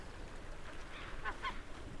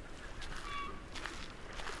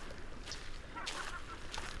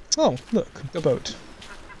Oh, look, a boat.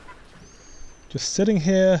 Just sitting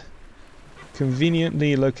here,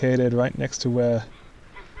 conveniently located right next to where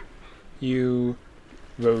you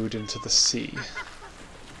rode into the sea.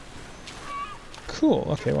 Cool,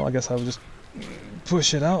 okay, well I guess I'll just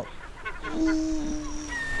push it out.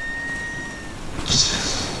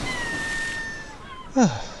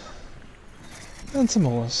 And some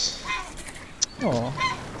oars. Oh,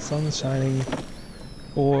 sun's shining.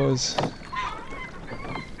 Oars.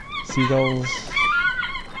 Seagulls.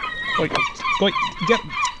 Wait,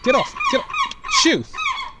 get off! Shoo!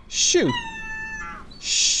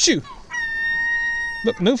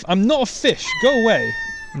 Look, no, I'm not a fish. Go away.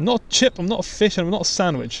 I'm not a chip, I'm not a fish, and I'm not a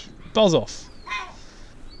sandwich. Buzz off.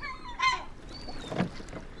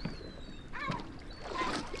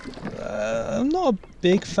 I'm not a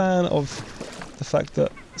big fan of the fact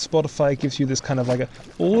that Spotify gives you this kind of like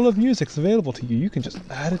all of music's available to you. You can just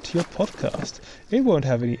add it to your podcast. It won't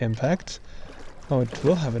have any impact. Oh, it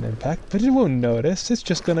will have an impact, but it won't notice. It's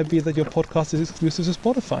just going to be that your podcast is exclusive to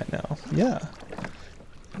Spotify now. Yeah.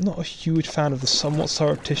 I'm not a huge fan of the somewhat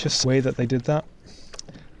surreptitious way that they did that.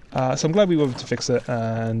 So I'm glad we were able to fix it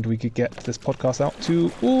and we could get this podcast out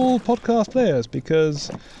to all podcast players,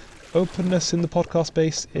 because openness in the podcast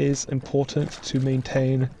space is important to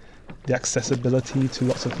maintain the accessibility to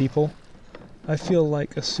lots of people. I feel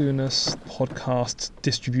like as soon as podcast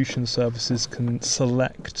distribution services can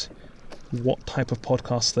select what type of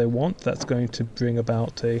podcasts they want, that's going to bring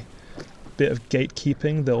about a bit of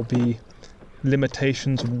gatekeeping. There'll be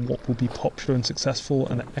limitations on what will be popular and successful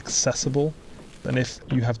and accessible. And if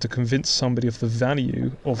you have to convince somebody of the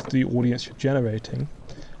value of the audience you're generating,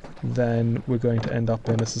 then we're going to end up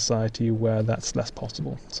in a society where that's less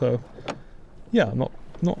possible. So, yeah, I'm not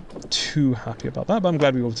too happy about that, but I'm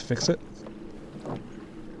glad we were able to fix it.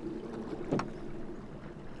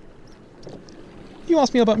 You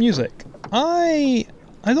asked me about music. I'm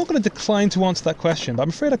not going to decline to answer that question, but I'm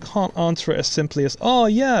afraid I can't answer it as simply as, oh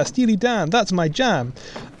yeah, Steely Dan, that's my jam.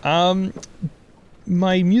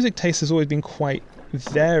 My music taste has always been quite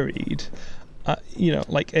varied.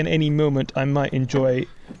 Like in any moment I might enjoy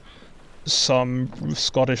some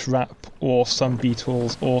Scottish rap or some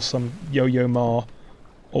Beatles or some Yo-Yo Ma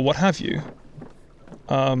or what have you.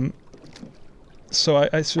 So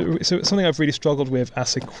it's something I've really struggled with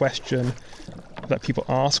as a question that people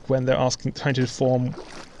ask when they're trying to form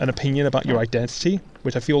an opinion about your identity,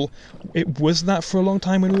 which I feel it was that for a long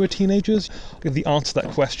time when we were teenagers. The answer to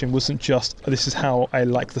that question wasn't just, this is how I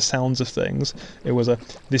like the sounds of things. It was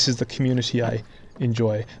this is the community I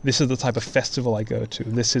enjoy. This is the type of festival I go to.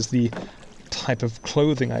 This is the type of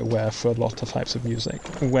clothing I wear for a lot of types of music.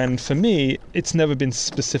 When for me, it's never been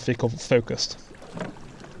specific or focused.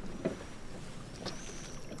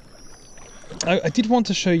 I did want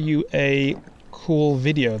to show you a cool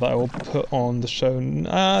video that I will put on the show.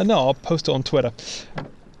 I'll post it on Twitter.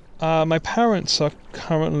 My parents are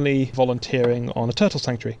currently volunteering on a turtle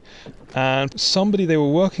sanctuary, and somebody they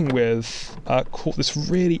were working with caught this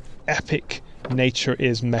really epic nature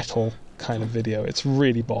is metal kind of video. It's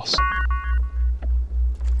really boss.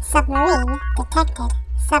 Submarine detected.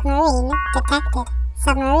 Submarine detected.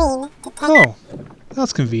 Submarine detected. Oh,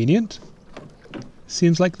 that's convenient.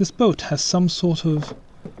 Seems like this boat has some sort of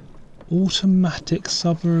automatic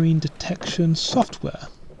submarine detection software.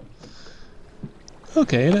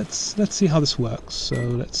 Okay, let's see how this works. So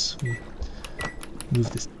let's move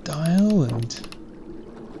this dial and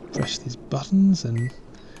press these buttons and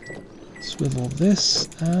swivel this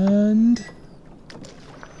and...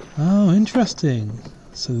 Oh, interesting.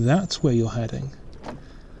 So that's where you're heading.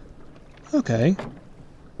 Okay.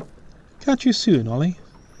 Catch you soon, Ollie.